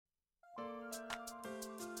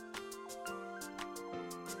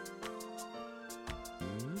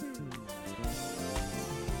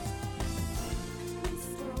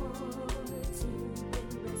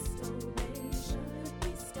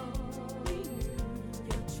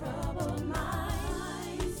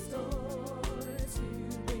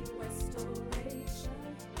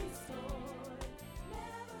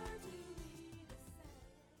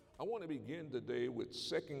I want to begin today with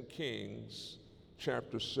 2 Kings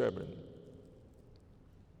chapter 7.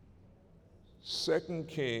 2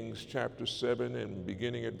 Kings chapter 7 and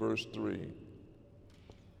beginning at verse 3.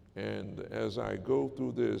 And as I go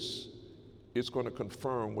through this, it's going to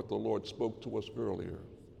confirm what the Lord spoke to us earlier.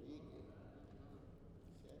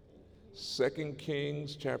 2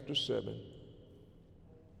 Kings chapter 7,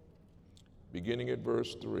 beginning at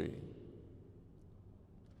verse 3.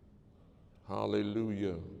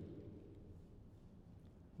 Hallelujah.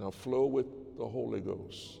 Now flow with the Holy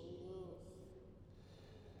Ghost.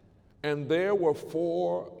 And there were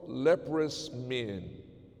 4 leprous men.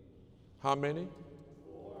 How many?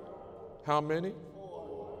 4. How many?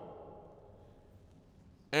 4.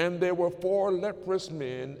 And there were 4 leprous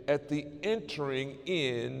men at the entering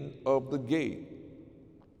in of the gate.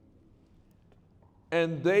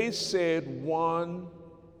 And they said one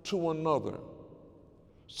to another.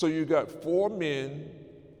 So you got 4 men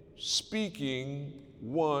speaking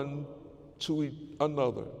one to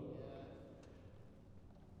another.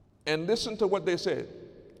 And listen to what they said.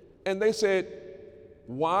 And they said,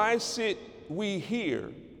 why sit we here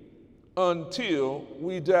until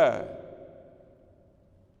we die?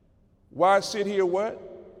 Why sit here what?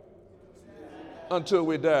 Until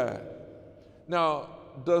we die. Now,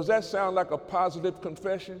 does that sound like a positive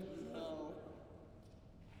confession? No.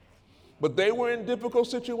 But they were in difficult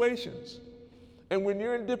situations. And when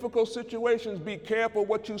you're in difficult situations, be careful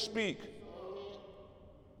what you speak.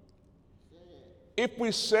 If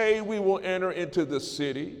we say we will enter into the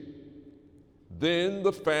city, then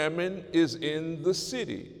the famine is in the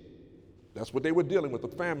city. That's what they were dealing with, the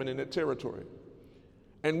famine in that territory.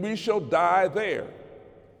 And we shall die there.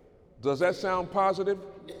 Does that sound positive?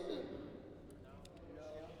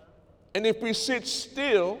 And if we sit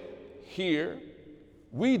still here,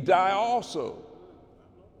 we die also.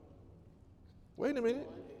 Wait a minute.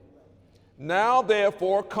 Now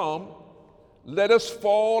therefore come, let us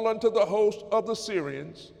fall unto the host of the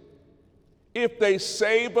Syrians. If they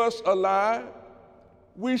save us alive,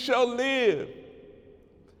 we shall live.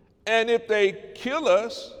 And if they kill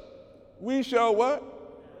us, we shall what?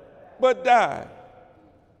 But die.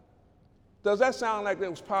 Does that sound like that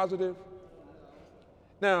was positive?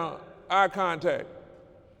 Now, eye contact.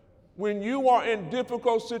 When you are in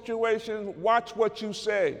difficult situations, watch what you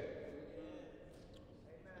say.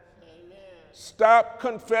 Stop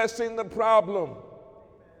confessing the problem.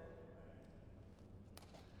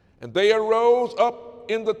 And they arose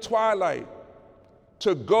up in the twilight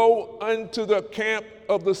to go unto the camp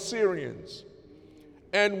of the Syrians.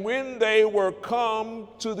 And when they were come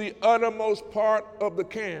to the uttermost part of the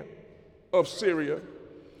camp of Syria,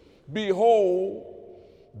 behold,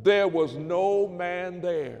 there was no man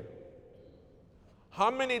there.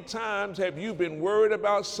 How many times have you been worried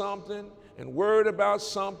about something and worried about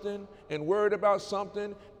something and worried about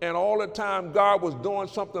something, and all the time God was doing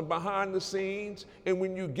something behind the scenes, and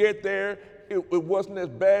when you get there, it wasn't as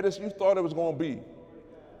bad as you thought it was going to be?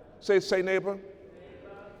 Say neighbor.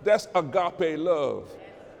 That's agape love.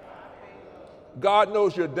 God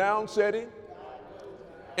knows your down setting,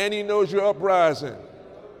 and he knows your uprising.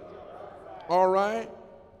 All right?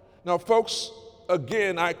 Now, folks,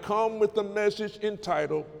 again, I come with the message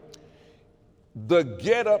entitled, The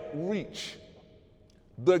Get Up Reach.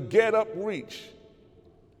 The Get Up Reach.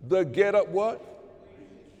 The Get Up what?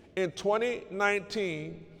 In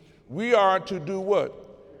 2019, we are to do what?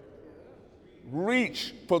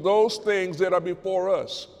 Reach for those things that are before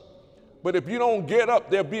us. But if you don't get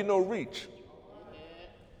up, there'll be no reach.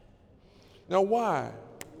 Now, why?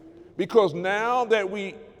 Because now that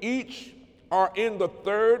we each are in the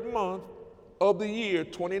 3rd month of the year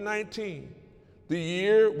 2019, the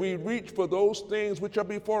year we reach for those things which are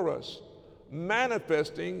before us,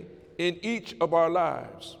 manifesting in each of our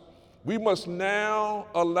lives. We must now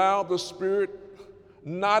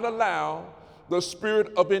not allow the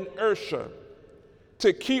spirit of inertia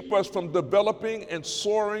to keep us from developing and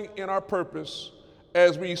soaring in our purpose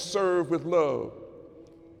as we serve with love.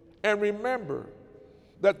 And remember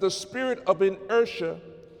that the spirit of inertia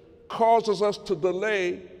causes us to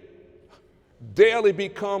delay, daily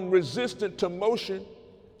become resistant to motion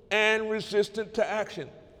and resistant to action.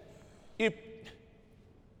 If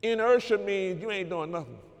inertia means you ain't doing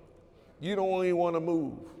nothing, you don't even want to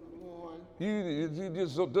move. You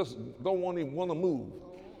just don't want to move.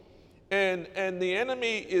 And the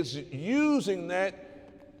enemy is using that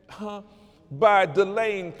by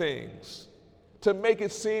delaying things to make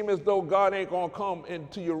it seem as though God ain't going to come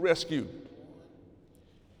into your rescue.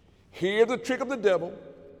 Here, the trick of the devil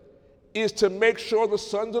is to make sure the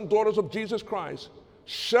sons and daughters of Jesus Christ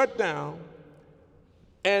shut down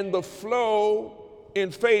and the flow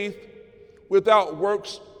in faith without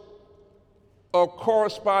works or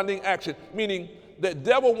corresponding action. Meaning, the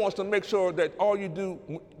devil wants to make sure that all you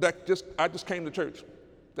do, I just came to church.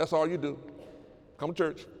 That's all you do. Come to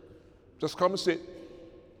church. Just come and sit.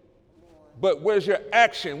 But where's your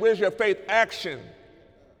action? Where's your faith action?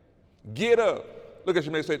 Get up. Look at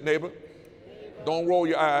your man and say, neighbor, don't roll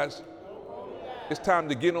your eyes. It's time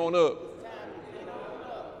to get on up.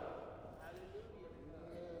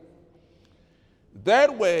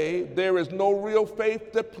 That way, there is no real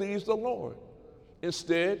faith that pleases the Lord.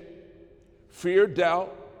 Instead, fear,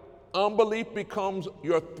 doubt, unbelief becomes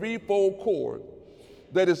your threefold cord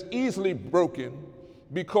that is easily broken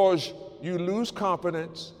because you lose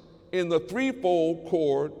confidence in the threefold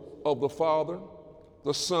cord of the Father,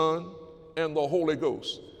 the Son, and the Holy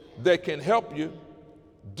Ghost that can help you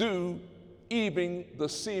do even the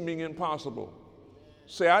seeming impossible.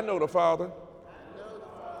 Say, I know the Father,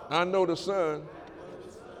 I know the Son,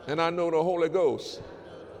 and I know the Holy Ghost.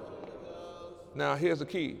 Now, here's the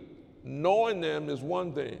key. Knowing them is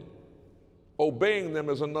one thing. Obeying them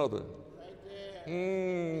is another.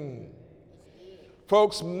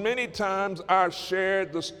 Folks, many times I've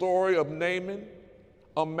shared the story of Naaman,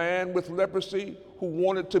 a man with leprosy who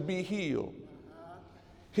wanted to be healed.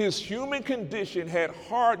 His human condition had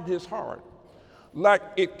hardened his heart, like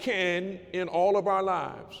it can in all of our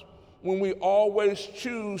lives, when we always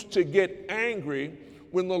choose to get angry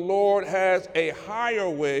when the Lord has a higher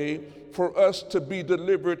way for us to be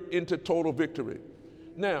delivered into total victory.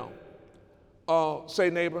 Now, say,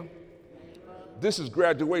 neighbor, this is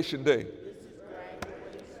graduation day.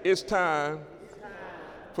 It's time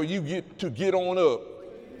for you to get on up.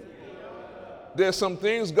 There's some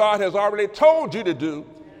things God has already told you to do,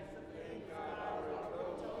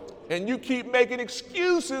 and you keep making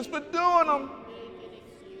excuses for doing them.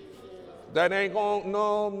 That ain't going,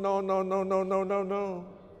 no.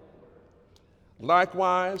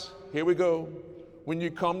 Likewise, here we go. When you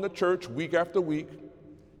come to church week after week,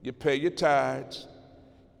 you pay your tithes,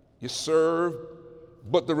 you serve,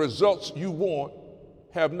 but the results you want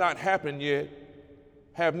have not happened yet.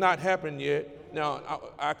 Now,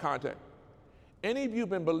 eye contact. Any of you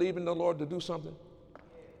been believing the Lord to do something?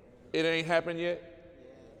 It ain't happened yet?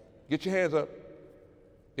 Get your hands up.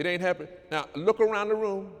 It ain't happened. Now, look around the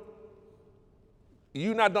room.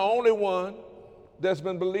 You're not the only one that's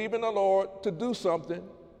been believing the Lord to do something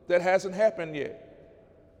that hasn't happened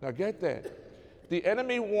yet. Now, get that. The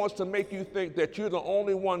enemy wants to make you think that you're the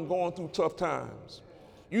only one going through tough times.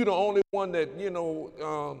 You're the only one that,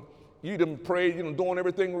 you done prayed, doing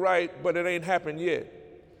everything right, but it ain't happened yet.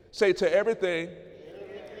 Say to everything,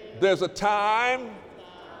 there's a time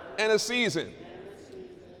and a season.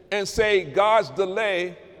 And say God's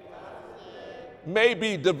delay may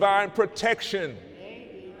be divine protection.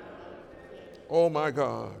 Oh my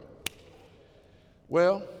God.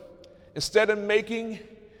 Well, instead of making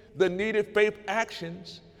the needed faith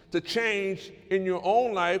actions to change in your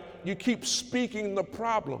own life, you keep speaking the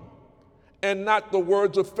problem and not the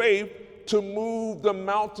words of faith to move the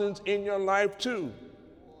mountains in your life too.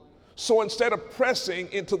 So instead of pressing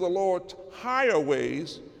into the Lord's higher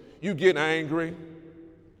ways, you get angry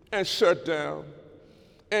and shut down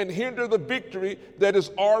and hinder the victory that is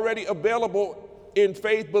already available in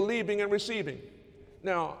faith, believing, and receiving.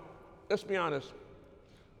 Now, let's be honest.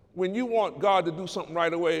 When you want God to do something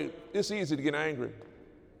right away, it's easy to get angry.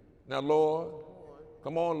 Now, Lord,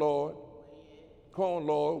 come on, Lord. Come on,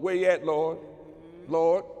 Lord. Where you at, Lord?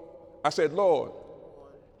 Lord. I said, Lord.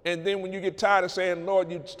 And then when you get tired of saying,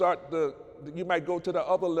 Lord, you might go to the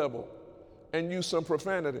other level and use some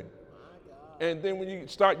profanity. And then when you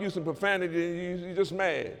start using profanity, you're just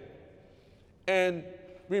mad. And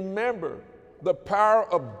remember, the power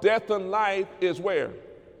of death and life is where?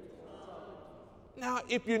 Now,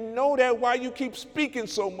 if you know that, why you keep speaking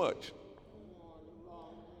so much?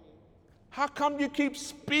 How come you keep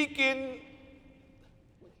speaking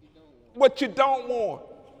what you don't want?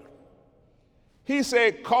 He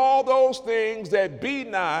said, call those things that be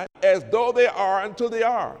not as though they are until they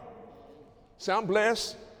are. Say, I'm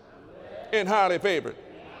blessed and highly favored.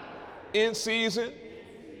 In season,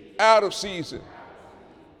 out of season.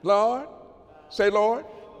 Lord, say, Lord,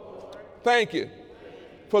 thank you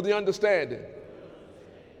for the understanding.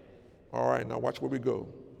 All right, now watch where we go.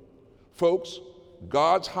 Folks,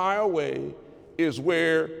 God's higher way is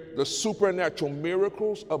where the supernatural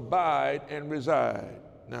miracles abide and reside.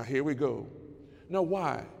 Now here we go. Now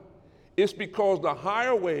why? It's because the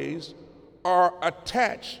higher ways are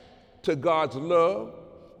attached to God's love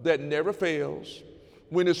that never fails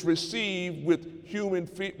when it's received with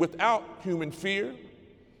without human fear,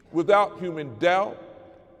 without human doubt,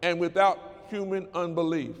 and without human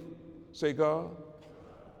unbelief. Say, God,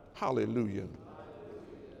 hallelujah.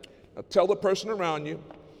 Now tell the person around you,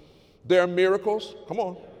 there are miracles, come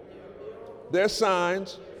on, there are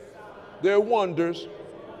signs, there are wonders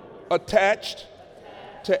attached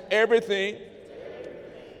to everything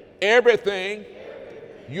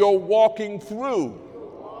you're walking through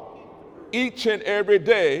each and every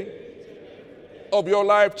day of your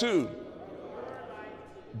life too.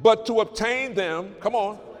 But to obtain them, come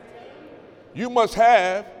on, you must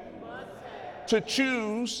have to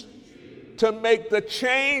choose to make the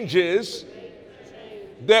changes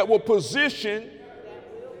that will position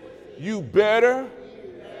you better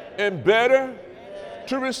and better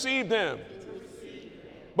to receive them.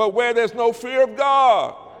 But where there's no fear of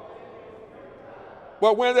God,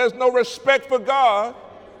 but when there's no respect for God,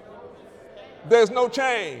 there's no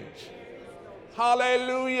change.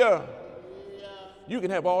 Hallelujah. You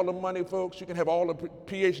can have all the money, folks. You can have all the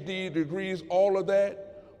PhD degrees, all of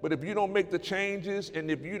that. But if you don't make the changes and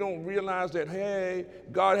if you don't realize that, hey,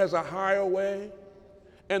 God has a higher way.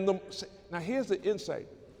 Now here's the insight.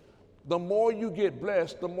 The more you get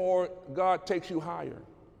blessed, the more God takes you higher.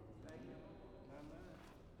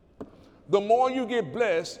 The more you get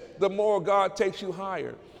blessed, the more God takes you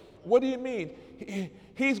higher. What do you mean?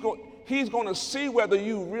 He's going to see whether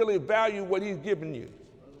you really value what he's given you.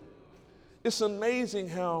 It's amazing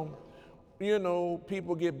how,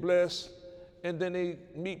 people get blessed and then they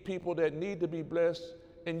meet people that need to be blessed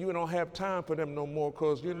and you don't have time for them no more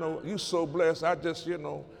because, you so blessed.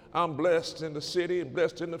 I'm blessed in the city and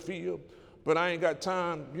blessed in the field, but I ain't got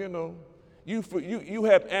time, You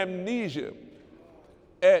have amnesia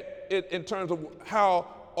in terms of how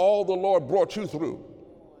all the Lord brought you through.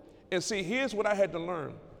 And see, here's what I had to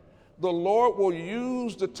learn. The Lord will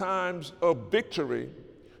use the times of victory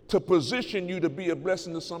to position you to be a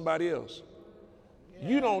blessing to somebody else. Yeah.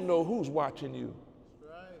 You don't know who's watching you.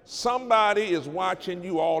 Right. Somebody is watching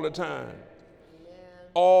you all the time. Yeah.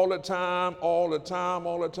 All the time, all the time,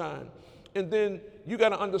 all the time. And then you got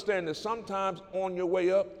to understand that sometimes on your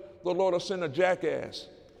way up, the Lord will send a jackass.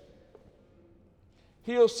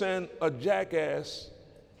 He'll send a jackass,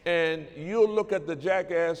 and you'll look at the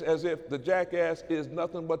jackass as if the jackass is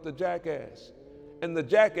nothing but the jackass. And the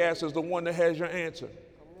jackass is the one that has your answer.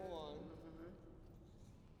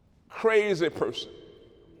 Crazy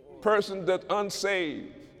person that's unsaved,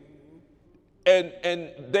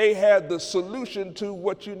 and they have the solution to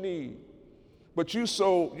what you need, but you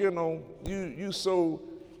so you so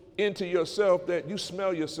into yourself that you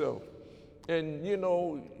smell yourself, and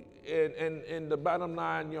and the bottom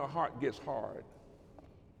line, your heart gets hard,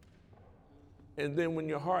 and then when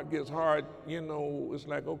your heart gets hard, it's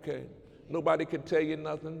like, okay, nobody can tell you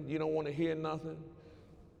nothing, you don't want to hear nothing.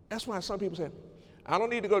 That's why some people say, I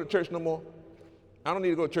don't need to go to church no more. I don't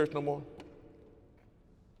need to go to church no more.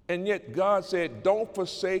 And yet God said, don't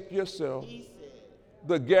forsake yourself,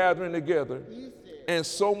 the gathering together, and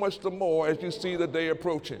so much the more as you see the day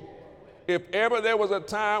approaching. If ever there was a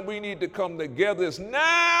time we need to come together, it's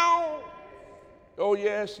now. Oh,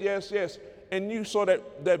 yes, yes, yes. And you saw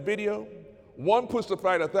that video? One puts to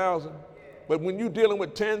fight 1,000, but when you're dealing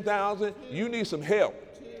with 10,000, you need some help.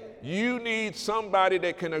 You need somebody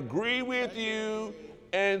that can agree with you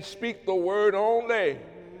and speak the word only.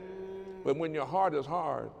 But when your heart is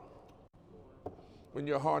hard, then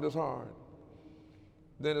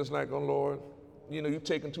it's like, oh Lord, you're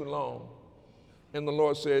taking too long. And the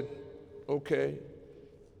Lord said, okay,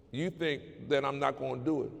 you think that I'm not going to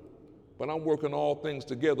do it, but I'm working all things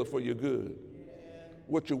together for your good.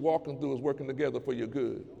 What you're walking through is working together for your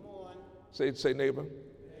good. Say neighbor,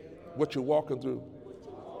 what you're walking through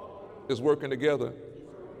is working together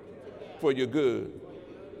for your good.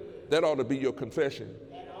 That ought to be your confession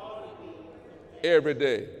every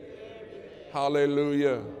day.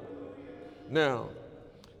 Hallelujah. Now,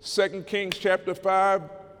 2 Kings chapter 5,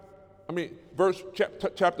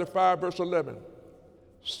 chapter 5, verse 11.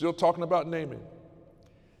 Still talking about Naaman.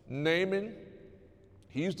 Naaman,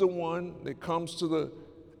 he's the one that comes to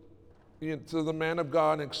the man of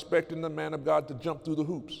God and expecting the man of God to jump through the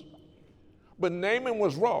hoops. But Naaman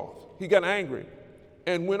was wroth. He got angry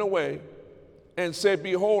and went away and said,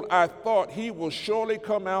 behold, I thought he will surely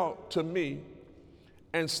come out to me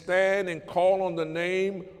and stand and call on the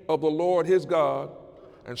name of the Lord his God,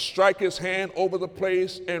 and strike his hand over the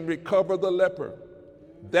place and recover the leper.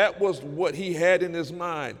 That was what he had in his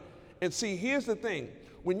mind. And see, here's the thing.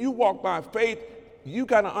 When you walk by faith, you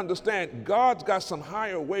got to understand God's got some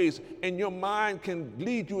higher ways, and your mind can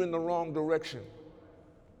lead you in the wrong direction.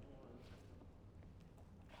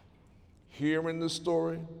 Here in the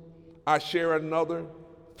story, I share another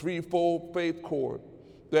threefold faith cord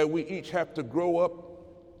that we each have to grow up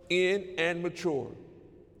in and mature.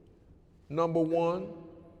 Number one,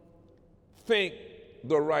 think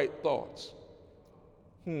the right thoughts.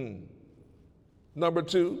 Number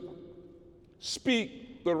two,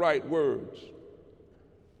 speak the right words.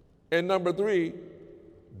 And number three,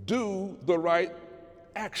 do the right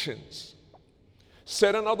actions.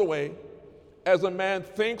 Said another way, as a man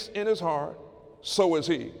thinks in his heart, so is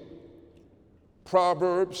he.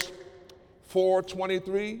 Proverbs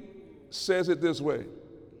 4:23 says it this way: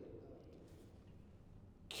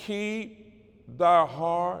 keep thy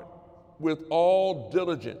heart with all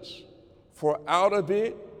diligence, for out of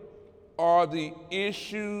it are the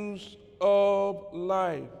issues of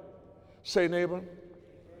life. Say, neighbor,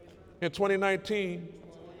 in 2019,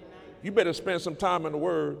 you better spend some time in the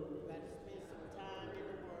Word.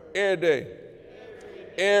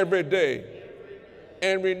 Every day,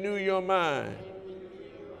 and renew your mind.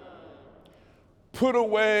 Put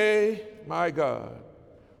away, my God,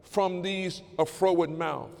 from these a froward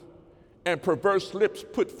mouth, and perverse lips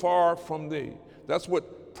put far from thee. That's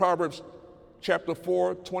what Proverbs chapter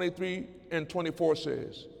 4:23 and 24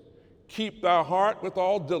 says. Keep thy heart with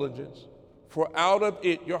all diligence, for out of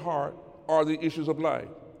it, your heart, are the issues of life.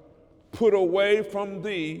 Put away from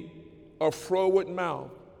thee a froward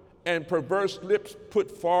mouth, and perverse lips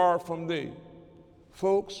put far from thee.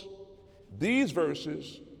 Folks, these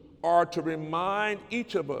verses are to remind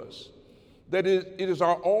each of us that it is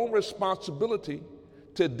our own responsibility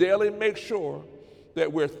to daily make sure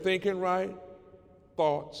that we're thinking right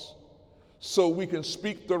thoughts so we can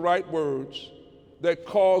speak the right words that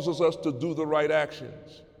causes us to do the right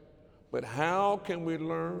actions. But how can we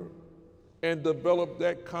learn and develop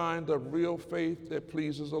that kind of real faith that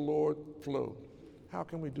pleases the Lord flow? How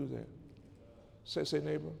can we do that? Say,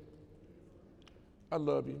 neighbor, I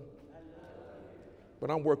love you. But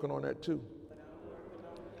I'm working on that too.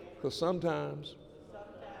 Because sometimes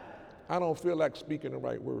I don't feel like speaking the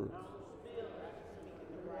right word.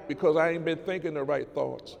 Because I ain't been thinking the right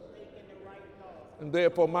thoughts. And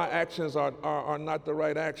therefore my actions are not the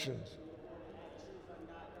right actions.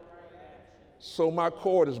 So my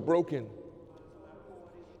cord is broken.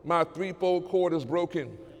 My threefold cord is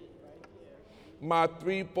broken. My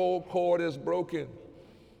threefold cord is broken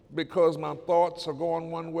because my thoughts are going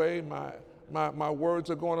one way, my words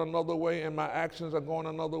are going another way, and my actions are going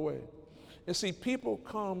another way. And see, people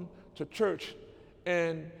come to church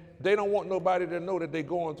and they don't want nobody to know that they're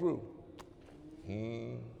going through.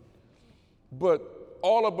 But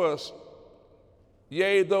all of us,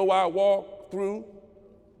 yea, though I walk through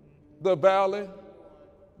the valley,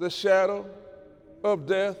 the shadow of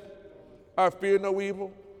death, I fear no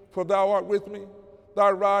evil, for thou art with me,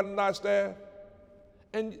 thy rod and thy staff.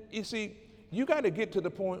 And you see, you got to get to the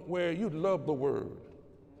point where you love the word.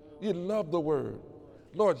 You love the word.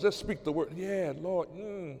 Lord, just speak the word. Yeah, Lord,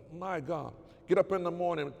 my God. Get up in the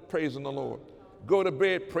morning praising the Lord. Go to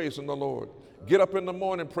bed praising the Lord. Get up in the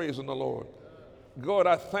morning praising the Lord. God,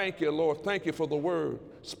 I thank you, Lord. Thank you for the word.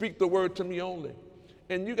 Speak the word to me only.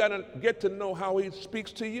 And you got to get to know how he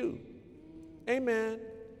speaks to you. Amen.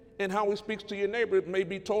 And how he speaks to your neighbor, it may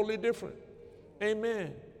be totally different.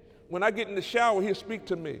 Amen. When I get in the shower, he'll speak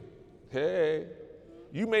to me. Hey,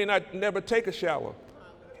 you may not never take a shower.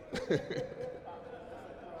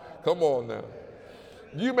 Come on now.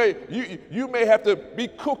 You may have to be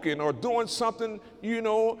cooking or doing something,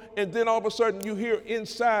 and then all of a sudden you hear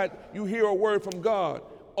inside, you hear a word from God.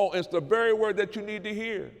 Oh, it's the very word that you need to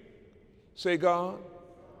hear. Say, God,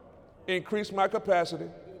 increase my capacity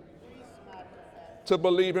to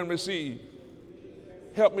believe and receive.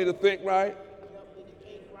 Help me to think right,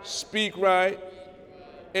 speak right,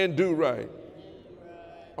 and do right.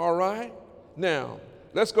 All right? Now,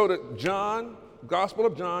 let's go to John, Gospel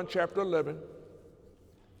of John, chapter 11,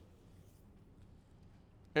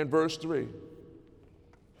 and verse 3.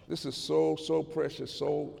 This is so precious,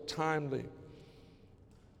 so timely.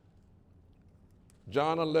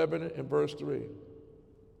 John 11 and verse 3.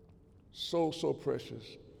 So precious.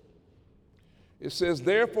 It says,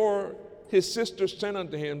 therefore his sisters sent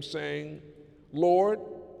unto him, saying, Lord,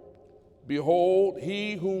 behold,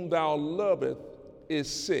 he whom thou lovest is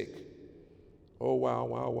sick. Oh,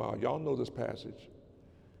 wow. Y'all know this passage.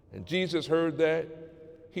 And Jesus heard that.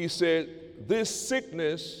 He said, this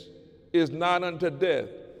sickness is not unto death.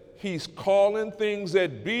 He's calling things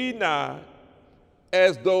that be not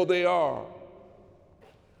as though they are,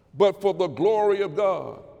 but for the glory of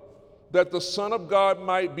God, that the Son of God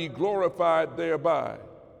might be glorified thereby.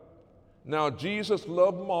 Now Jesus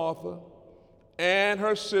loved Martha and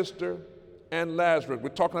her sister and Lazarus. We're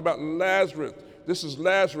talking about Lazarus. This is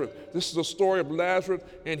Lazarus. This is the story of Lazarus,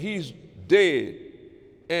 and he's dead.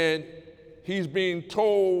 And he's being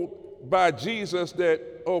told by Jesus that,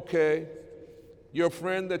 okay, your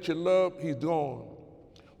friend that you love, he's gone.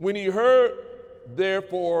 When he heard,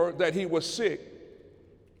 therefore, that he was sick,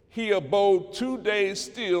 he abode 2 days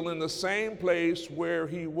still in the same place where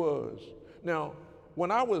he was. Now,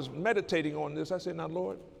 when I was meditating on this, I said, now,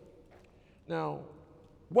 Lord, now,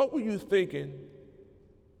 what were you thinking?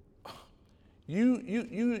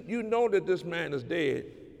 You know that this man is dead.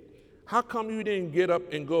 How come you didn't get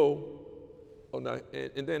up and go? Oh, no.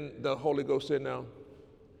 And then the Holy Ghost said, now,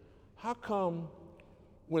 how come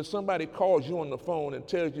when somebody calls you on the phone and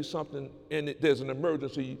tells you something and there's an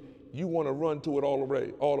emergency, you want to run to it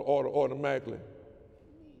automatically,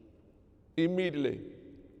 immediately,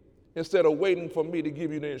 instead of waiting for me to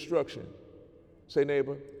give you the instruction? Say,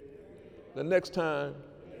 neighbor, the next time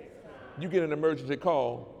you get an emergency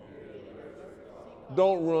call,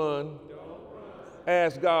 don't run.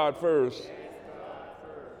 Ask God first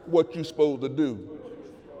what you're supposed to do.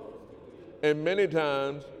 And many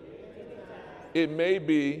times, it may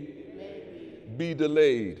be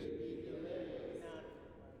delayed.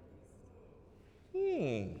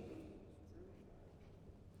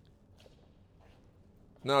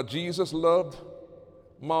 Now, Jesus loved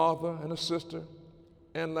Martha and her sister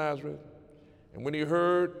and Lazarus. And when he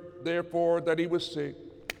heard, therefore, that he was sick,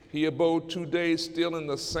 he abode 2 days still in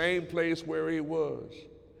the same place where he was.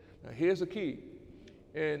 Now, here's the key.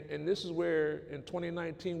 And this is where, in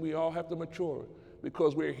 2019, we all have to mature,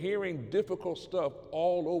 because we're hearing difficult stuff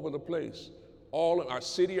all over the place, all in our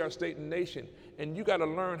city, our state, and nation. And you got to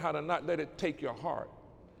learn how to not let it take your heart.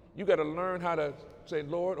 You got to learn how to say,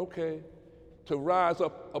 Lord, okay, to rise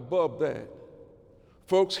up above that.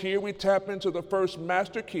 Folks, here we tap into the first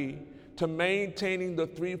master key to maintaining the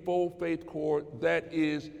threefold faith cord that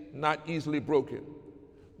is not easily broken.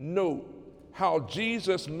 Note how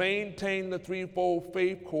Jesus maintained the threefold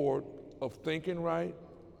faith cord of thinking right,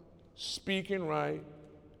 speaking right,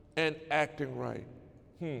 and acting right.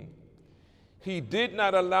 He did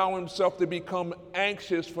not allow himself to become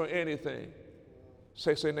anxious for anything.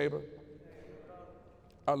 Say, neighbor,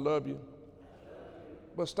 I love you.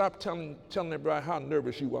 But stop telling everybody how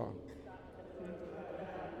nervous you are,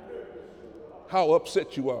 how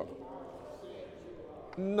upset you are.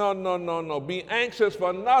 No. Be anxious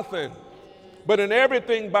for nothing, but in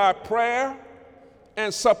everything by prayer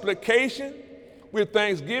and supplication with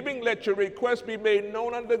thanksgiving, let your requests be made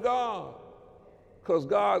known unto God, because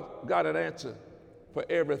God got an answer for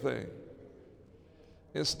everything.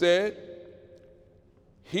 Instead,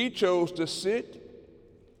 he chose to sit.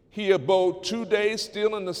 He abode 2 days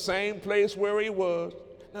still in the same place where he was.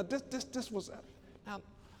 Now, this was, now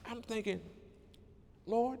I'm thinking,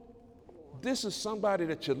 Lord, this is somebody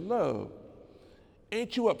that you love.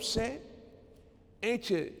 Ain't you upset? Don't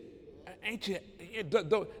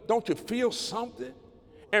you feel something?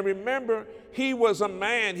 And remember, he was a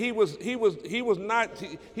man. He was not,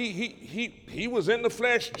 he was in the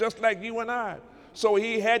flesh just like you and I. So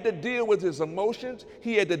he had to deal with his emotions.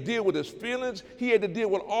 He had to deal with his feelings. He had to deal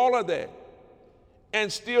with all of that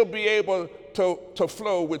and still be able to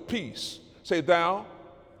flow with peace. Say, thou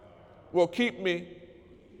will keep me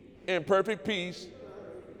in perfect peace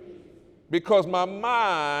because my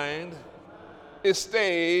mind is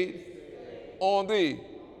stayed on thee.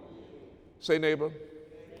 Say, neighbor,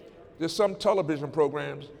 there's some television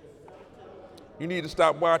programs you need to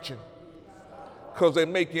stop watching because they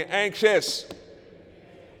make you anxious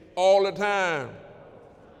all the time.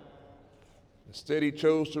 Instead, he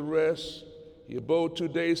chose to rest. He abode 2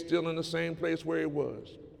 days still in the same place where he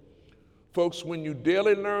was. Folks, when you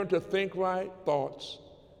daily learn to think right thoughts,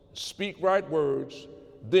 speak right words,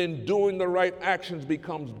 then doing the right actions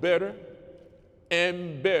becomes better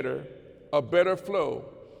and better, a better flow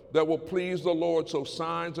that will please the Lord, so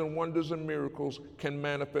signs and wonders and miracles can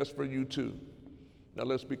manifest for you too. Now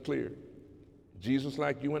let's be clear. Jesus,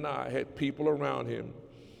 like you and I, had people around him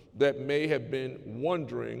that may have been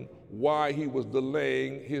wondering why he was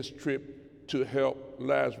delaying his trip to help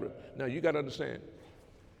Lazarus. Now you got to understand,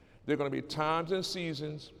 there are going to be times and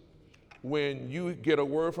seasons when you get a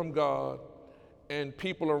word from God and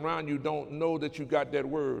people around you don't know that you got that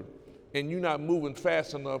word and you're not moving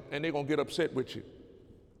fast enough and they're going to get upset with you.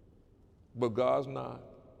 But God's not.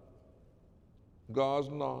 God's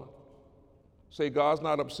not. Say, God's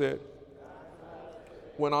not upset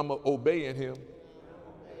when I'm obeying him.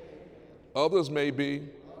 Others may be,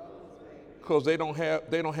 because they don't have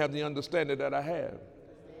the understanding that I have.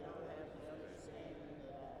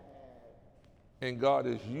 And God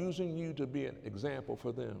is using you to be an example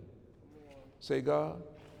for them. Say, God,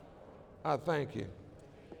 I thank you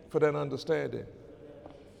for that understanding.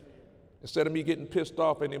 Instead of me getting pissed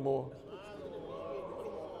off anymore,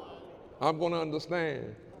 I'm going to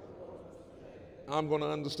understand. I'm going to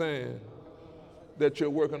understand that you're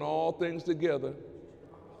working all things together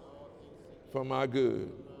for my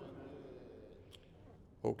good.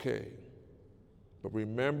 Okay. But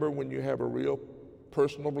remember, when you have a real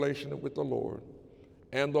personal relationship with the Lord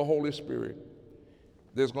and the Holy Spirit,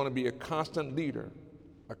 there's going to be a constant leader,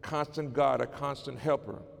 a constant God, a constant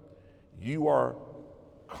helper. You are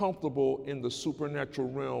comfortable in the supernatural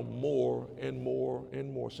realm more and more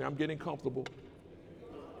and more. See, I'm getting comfortable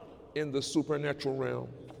in the supernatural realm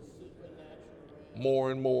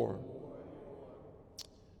more and more.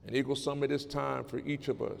 And Eagle Summit, it's time for each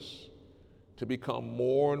of us to become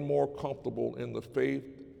more and more comfortable in the faith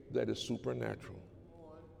that is supernatural.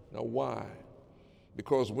 Now, why?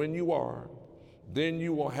 Because when you are, then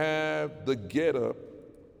you will have the get up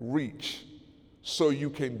reach so you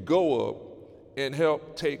can go up and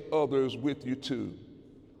help take others with you too.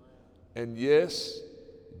 And yes,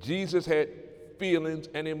 Jesus had feelings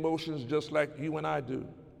and emotions just like you and I do.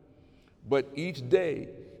 But each day,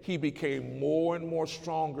 he became more and more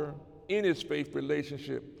stronger in his faith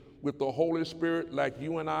relationship with the Holy Spirit, like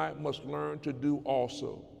you and I must learn to do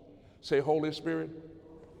also. Say, Holy Spirit,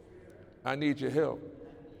 I need your help.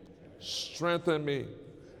 Strengthen me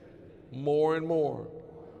more and more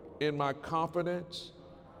in my confidence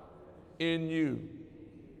in you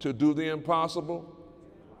to do the impossible,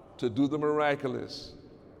 to do the miraculous.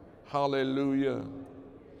 Hallelujah.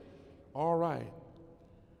 All right.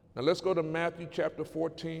 Now let's go to Matthew chapter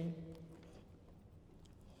 14.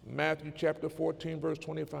 Matthew chapter 14, verse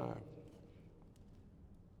 25.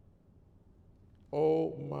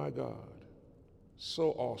 Oh my God,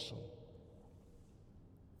 so awesome.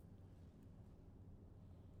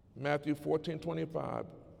 Matthew 14, 25.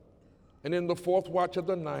 And in the fourth watch of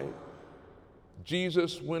the night,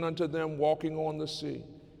 Jesus went unto them walking on the sea.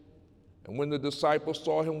 And when the disciples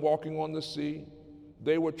saw him walking on the sea,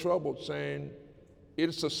 they were troubled, saying,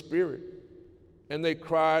 It's a spirit. And they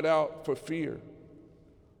cried out for fear.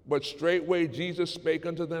 But straightway Jesus spake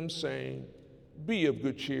unto them, saying, Be of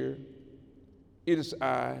good cheer. It is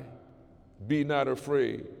I. Be not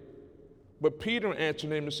afraid. But Peter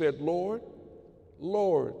answered him and said, Lord,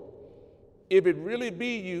 Lord, if it really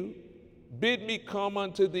be you, bid me come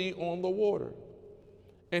unto thee on the water.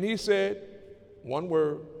 And he said, one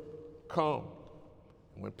word, come.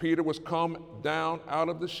 And when Peter was come down out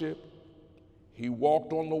of the ship, he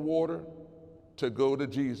walked on the water to go to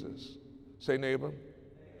Jesus. Say, neighbor,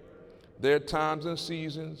 there are times and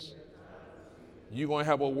seasons you're going to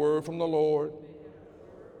have a word from the Lord,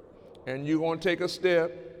 and you're going to take a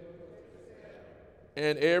step,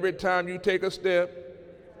 and every time you take a step,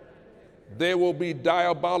 there will be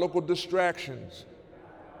diabolical distractions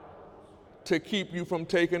to keep you from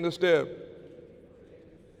taking the step.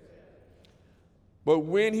 But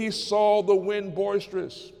when he saw the wind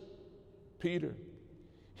boisterous, Peter,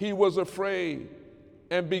 he was afraid,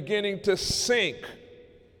 and beginning to sink,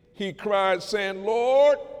 he cried, saying,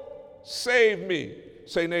 Lord, save me.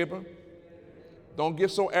 Say, neighbor, don't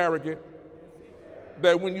get so arrogant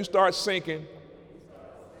that when you start sinking,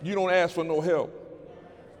 you don't ask for no help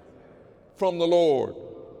from the Lord.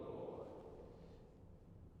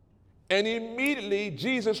 And immediately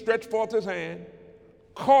Jesus stretched forth his hand,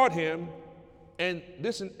 caught him, and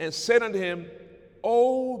listen, and said unto him,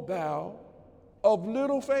 O thou of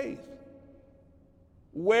little faith,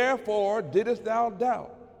 wherefore didst thou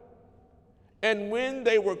doubt? And when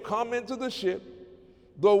they were come into the ship,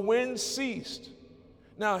 the wind ceased.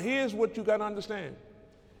 Now here's what you got to understand.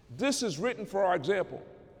 This is written for our example.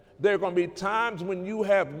 There are going to be times when you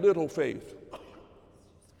have little faith.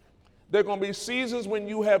 There are going to be seasons when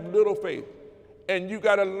you have little faith. And you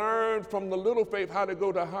got to learn from the little faith how to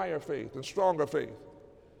go to higher faith and stronger faith.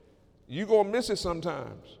 You're going to miss it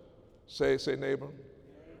sometimes. Say, neighbor,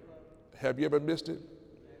 have you ever missed it?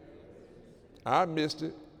 I missed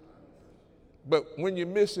it. But when you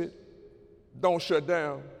miss it, don't shut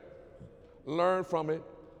down. Learn from it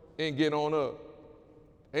and get on up.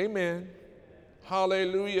 Amen.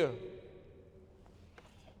 Hallelujah.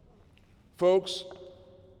 Folks,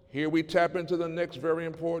 here we tap into the next very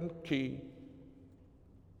important key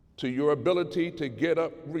to your ability to get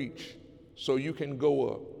up, reach, so you can go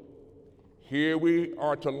up. Here we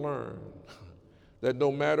are to learn that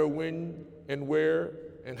no matter when and where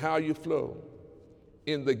and how you flow,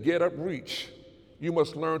 in the get up reach, you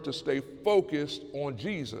must learn to stay focused on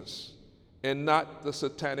Jesus and not the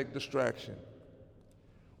satanic distraction.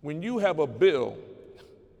 When you have a bill,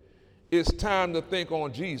 it's time to think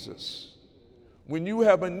on Jesus. When you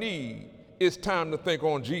have a need, it's time to think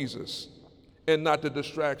on Jesus and not the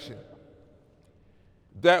distraction.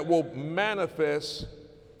 That will manifest,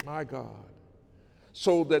 my God,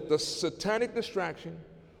 so that the satanic distraction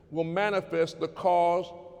will manifest the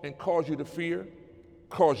cause and cause you to fear,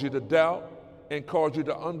 cause you to doubt, and cause you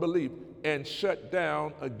to unbelief, and shut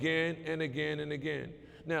down again and again and again.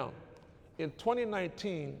 Now, in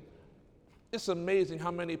 2019, it's amazing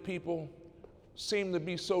how many people seem to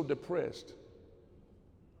be so depressed.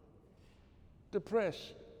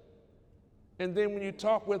 Depressed. And then when you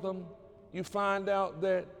talk with them, you find out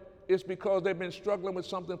that it's because they've been struggling with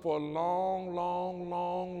something for a long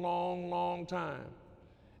time.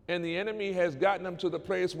 And the enemy has gotten them to the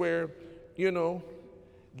place where,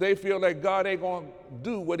 they feel like God ain't going to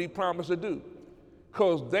do what he promised to do,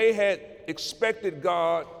 because they had expected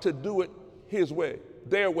God to do it his way,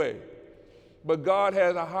 their way. But God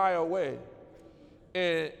has a higher way.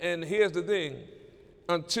 And here's the thing.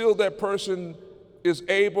 Until that person is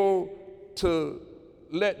able to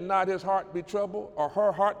let not his heart be troubled or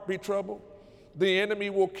her heart be troubled, the enemy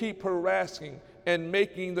will keep harassing and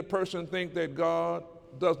making the person think that God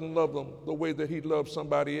doesn't love them the way that he loves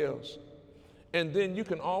somebody else. And then you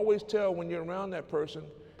can always tell when you're around that person,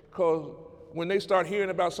 because when they start hearing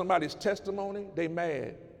about somebody's testimony, they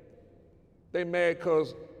mad. They mad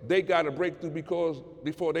because they got a breakthrough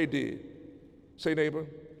before they did. Say, neighbor,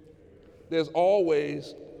 there's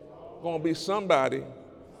always going to be somebody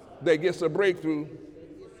that gets a breakthrough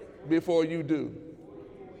before you do.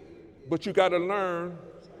 But you got to learn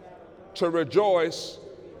to rejoice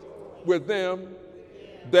with them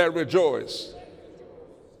that rejoice.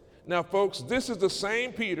 Now, folks, this is the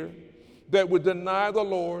same Peter that would deny the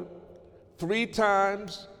Lord 3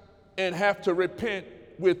 times and have to repent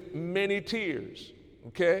with many tears,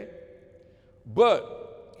 okay?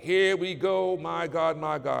 But here we go, my God,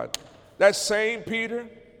 my God. That same Peter,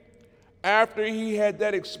 after he had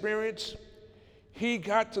that experience, he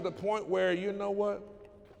got to the point where, you know what?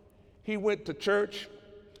 He went to church,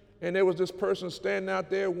 and there was this person standing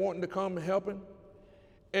out there wanting to come and help him.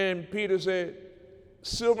 And Peter said,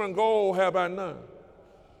 silver and gold have I none,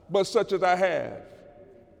 but such as I have.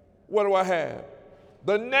 What do I have?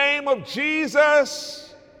 The name of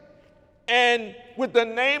Jesus. And with the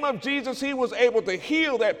name of Jesus, he was able to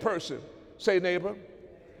heal that person. Say, neighbor,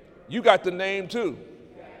 you got the name too.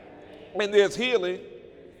 And there's healing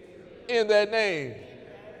in that name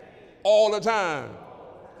all the time,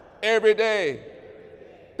 every day.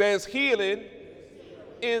 There's healing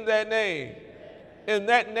in that name. And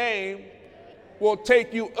that name will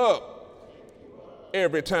take you up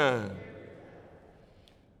every time.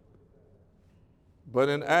 But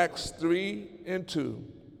in Acts 3:2,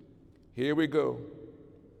 here we go.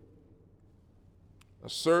 A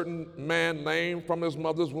certain man lame from his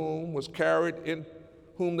mother's womb was carried in,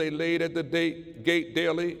 whom they laid at the gate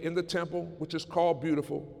daily in the temple, which is called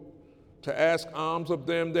Beautiful, to ask alms of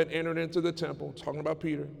them that entered into the temple, talking about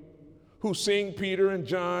Peter, who seeing Peter and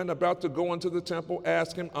John about to go into the temple,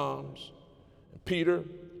 asked him alms. Peter,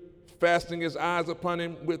 fastening his eyes upon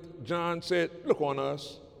him with John, said, look on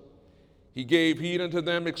us. He gave heed unto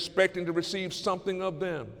them, expecting to receive something of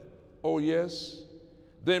them. Oh, yes.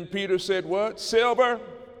 Then Peter said, what? Silver,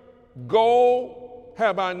 gold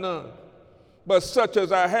have I none, but such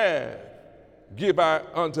as I have, give I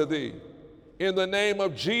unto thee. In the name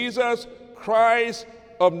of Jesus Christ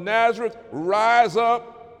of Nazareth, rise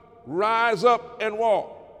up and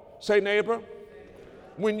walk. Say, neighbor,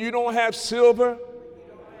 when you don't have silver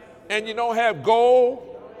and you don't have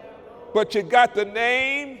gold, but you got the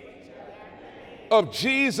name of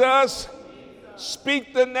Jesus,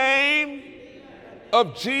 speak the name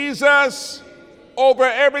of Jesus over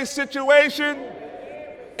every situation,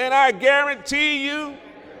 and I guarantee you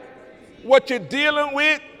what you're dealing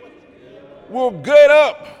with will get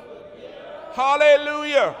up.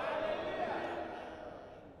 Hallelujah.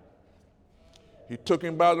 He took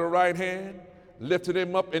him by the right hand, lifted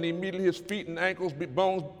him up, and immediately his feet and ankles,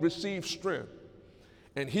 bones received strength.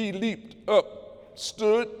 And he leaped up,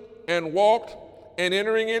 stood, and walked, and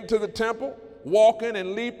entering into the temple, walking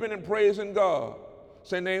and leaping and praising God.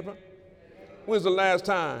 Say, neighbor, when's the last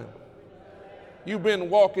time you've been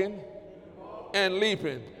walking and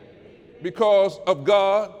leaping because of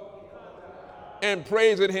God and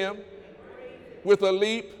praising him with a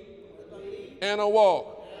leap and a walk?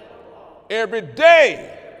 Every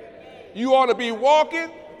day You ought to be walking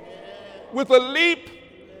with a leap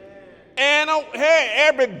and hey,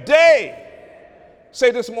 every day.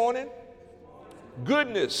 Say this morning,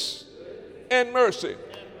 goodness and mercy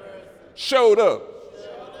showed up.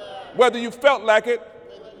 Whether you felt like it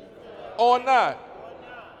or not,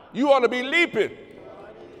 you ought to be leaping.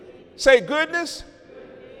 Say goodness,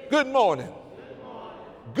 good morning.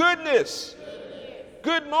 Goodness,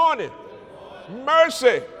 good morning.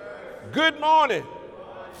 Mercy, good morning.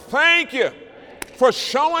 Thank you for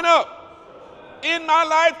showing up in my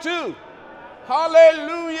life too.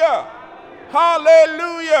 Hallelujah.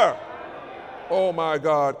 Hallelujah. Oh my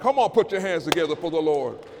God. Come on, put your hands together for the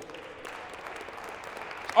Lord.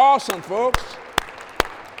 Awesome, folks.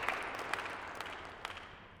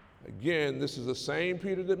 Again, this is the same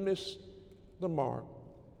Peter that missed the mark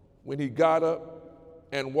when he got up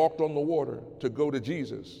and walked on the water to go to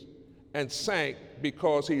Jesus and sank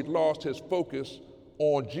because he lost his focus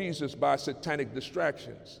on Jesus by satanic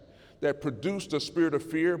distractions that produced a spirit of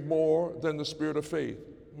fear more than the spirit of faith.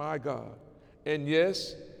 My God. And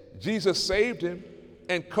yes, Jesus saved him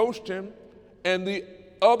and coached him and the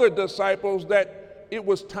other disciples that it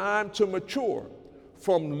was time to mature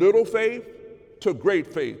from little faith to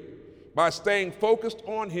great faith by staying focused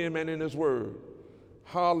on him and in his word.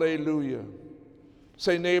 Hallelujah.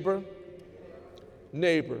 Say, neighbor,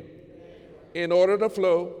 neighbor, in order to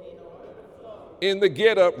flow in the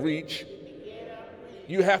get up reach,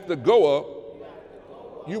 you have to go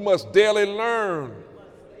up. You must daily learn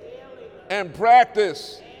and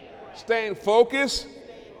practice staying focused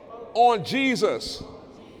on Jesus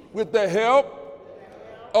with the help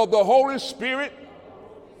of the Holy Spirit,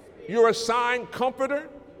 your assigned comforter,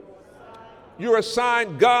 your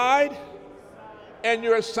assigned guide, and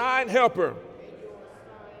your assigned helper.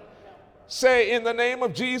 Say, in the name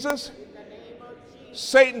of Jesus,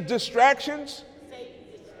 Satan's distractions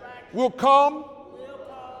will come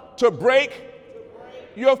to break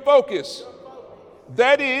your focus.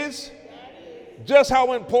 That is just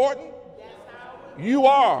how important you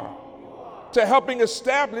are to helping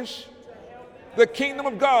establish the kingdom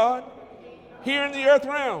of God here in the earth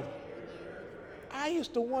realm. I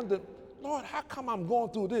used to wonder, Lord, how come I'm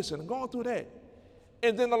going through this and going through that?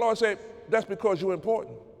 And then the Lord said, that's because you're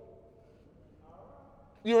important.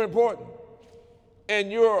 You're important.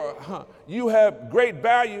 And you have great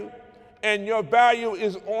value, and your value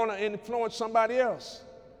is on to influence somebody else.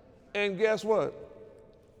 And guess what?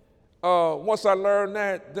 Once I learned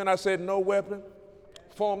that, then I said, no weapon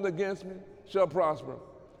formed against me shall prosper.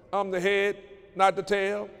 I'm the head, not the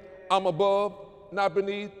tail. I'm above, not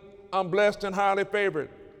beneath. I'm blessed and highly favored.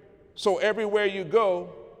 So everywhere you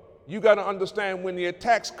go, you got to understand when the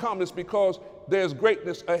attacks come, it's because there's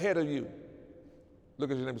greatness ahead of you.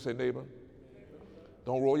 Look at your neighbor and say, neighbor,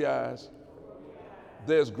 don't roll your eyes.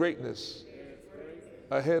 There's greatness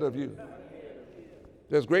ahead of you.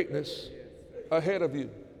 There's greatness ahead of you.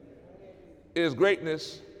 There's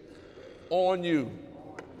greatness on you,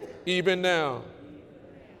 even now.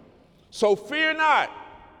 So fear not,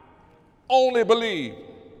 only believe.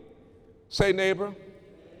 Say, neighbor,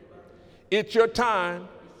 it's your time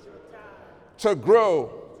to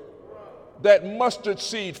grow that mustard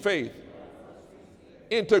seed faith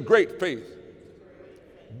into great faith.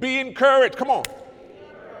 Be encouraged, come on,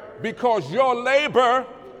 because your labor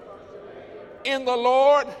in the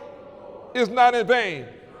Lord is not in vain.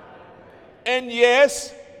 And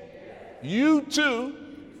yes, you too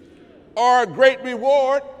are a great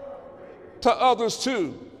reward to others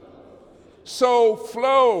too. So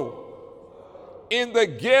flow in the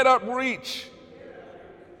get up reach.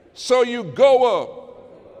 So you go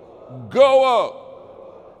up. Go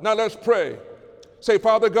up. Now let's pray. Say,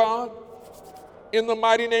 Father God, in the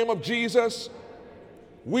mighty name of Jesus,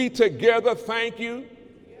 we together thank you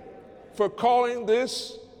for calling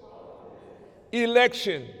this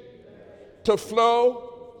election to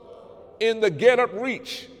flow in the get up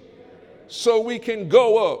reach so we can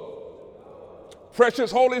go up.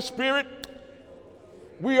 Precious Holy Spirit,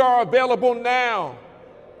 we are available now,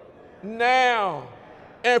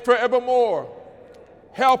 and forevermore.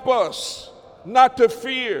 Help us not to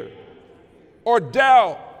fear or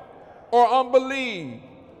doubt or unbelieve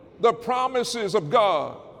the promises of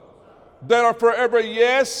God that are forever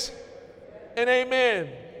yes and amen.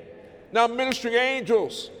 Now, ministering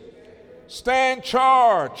angels, stand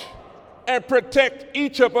charge and protect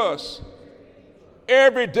each of us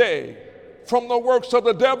every day from the works of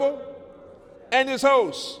the devil and his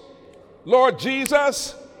hosts. Lord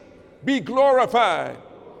Jesus, be glorified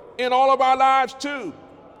in all of our lives too.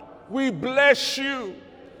 We bless you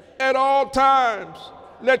at all times.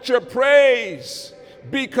 Let your praise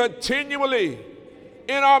be continually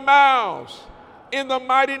in our mouths. In the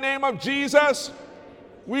mighty name of Jesus,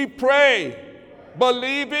 we pray,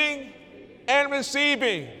 believing and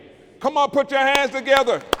receiving. Come on, put your hands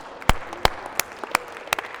together.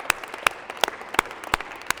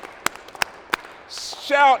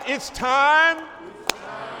 Shout, it's time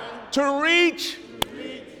to reach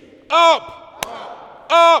up,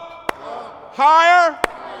 higher,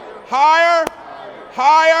 higher,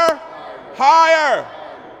 higher, higher.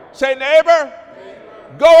 Say, neighbor,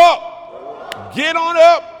 go up, get on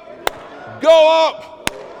up, go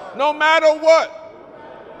up, no matter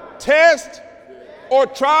what test or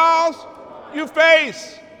trials you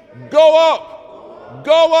face. Go up,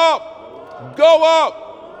 go up, go up.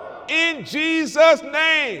 In Jesus'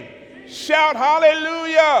 name, shout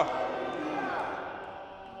hallelujah.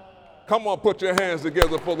 Come on, put your hands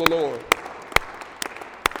together for the Lord.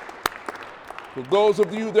 For those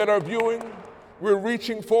of you that are viewing, we're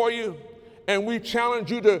reaching for you, and we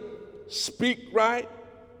challenge you to speak right,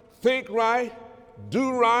 think right,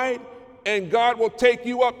 do right, and God will take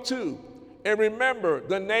you up too. And remember,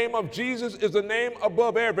 the name of Jesus is the name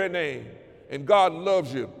above every name. And God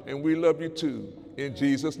loves you, and we love you too. In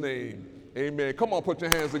Jesus' name, amen. Come on, put your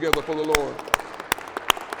hands together for the Lord.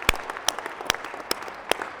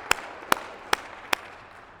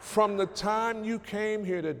 From the time you came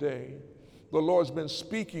here today, the Lord's been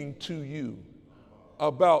speaking to you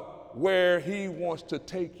about where he wants to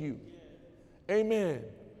take you. Amen.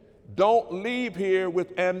 Don't leave here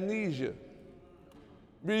with amnesia.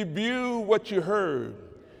 Review what you heard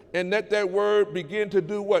and let that word begin to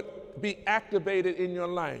do what? Be activated in your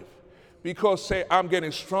life. Because say, I'm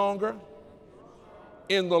getting stronger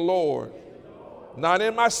in the Lord. Not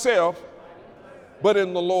in myself, but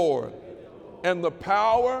in the Lord. And the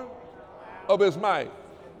power of his might.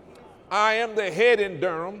 I am the head in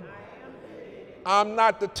Durham. I'm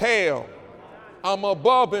not the tail. I'm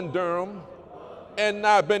above in Durham and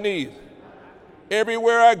not beneath.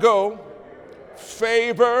 Everywhere I go,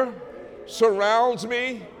 favor surrounds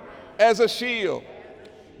me as a shield.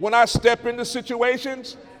 When I step into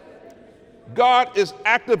situations, God is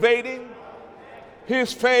activating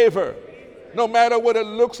his favor, no matter what it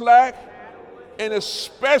looks like, and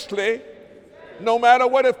especially no matter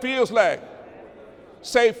what it feels like.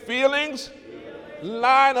 Say, feelings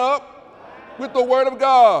line up with the word of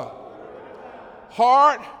God.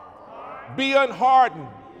 Heart, be unhardened.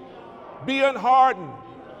 Be unhardened.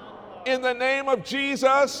 In the name of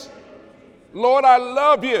Jesus, Lord, I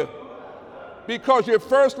love you because you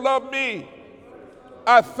first loved me.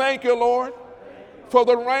 I thank you, Lord, for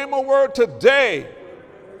the rhema word today.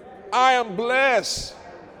 I am blessed.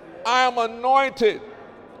 I am anointed.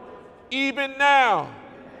 Even now,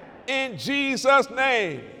 in Jesus'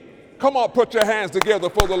 name. Come on, put your hands together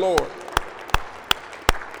for the Lord.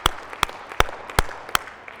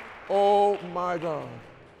 Oh my God.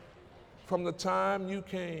 From the time you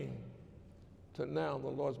came to now, the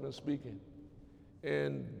Lord's been speaking.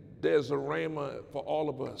 And there's a rhema for all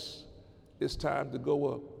of us. It's time to go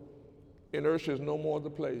up. Inertia is no more the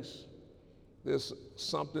place. There's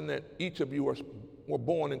something that each of you were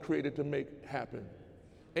born and created to make happen.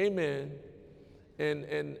 Amen.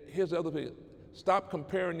 And here's the other thing. Stop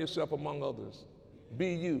comparing yourself among others.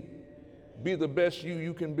 Be you. Be the best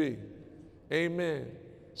you can be. Amen.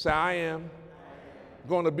 Say, I am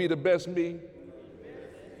going to be the best me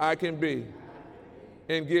I can be.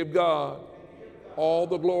 And give God all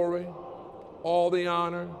the glory, all the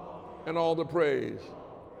honor, and all the praise.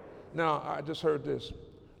 Now, I just heard this.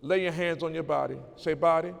 Lay your hands on your body. Say,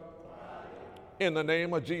 body, in the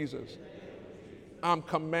name of Jesus, I'm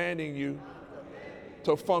commanding you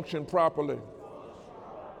to function properly.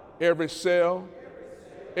 Every cell,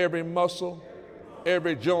 every muscle,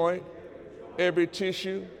 every joint, every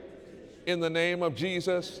tissue, in the name of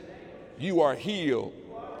Jesus, you are healed.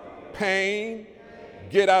 Pain,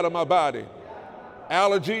 get out of my body.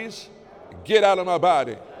 Allergies, get out of my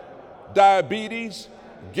body. Diabetes,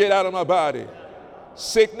 get out of my body.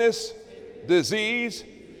 Sickness, disease,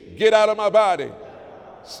 get out of my body.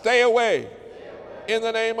 Stay away in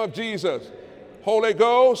the name of Jesus. Holy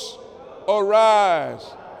Ghost, arise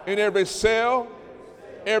in every cell,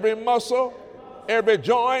 every muscle, every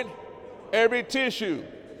joint, every tissue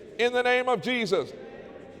in the name of Jesus.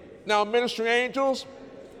 Now, ministry angels,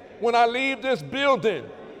 when I leave this building,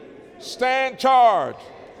 stand charged.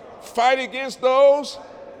 Fight against those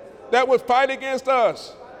that would fight against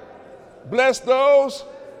us. Bless those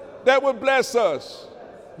that would bless us.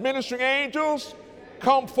 Ministering angels,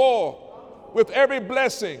 come forth with every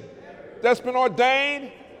blessing that's been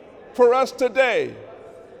ordained for us today.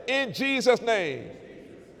 In Jesus' name,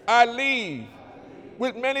 I leave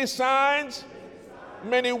with many signs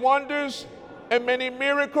many wonders and many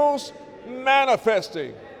miracles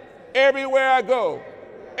manifesting. Everywhere I go,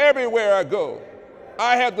 everywhere I go,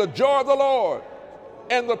 I have the joy of the Lord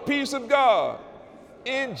and the peace of God.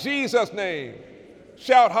 In Jesus' name,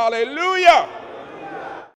 shout hallelujah.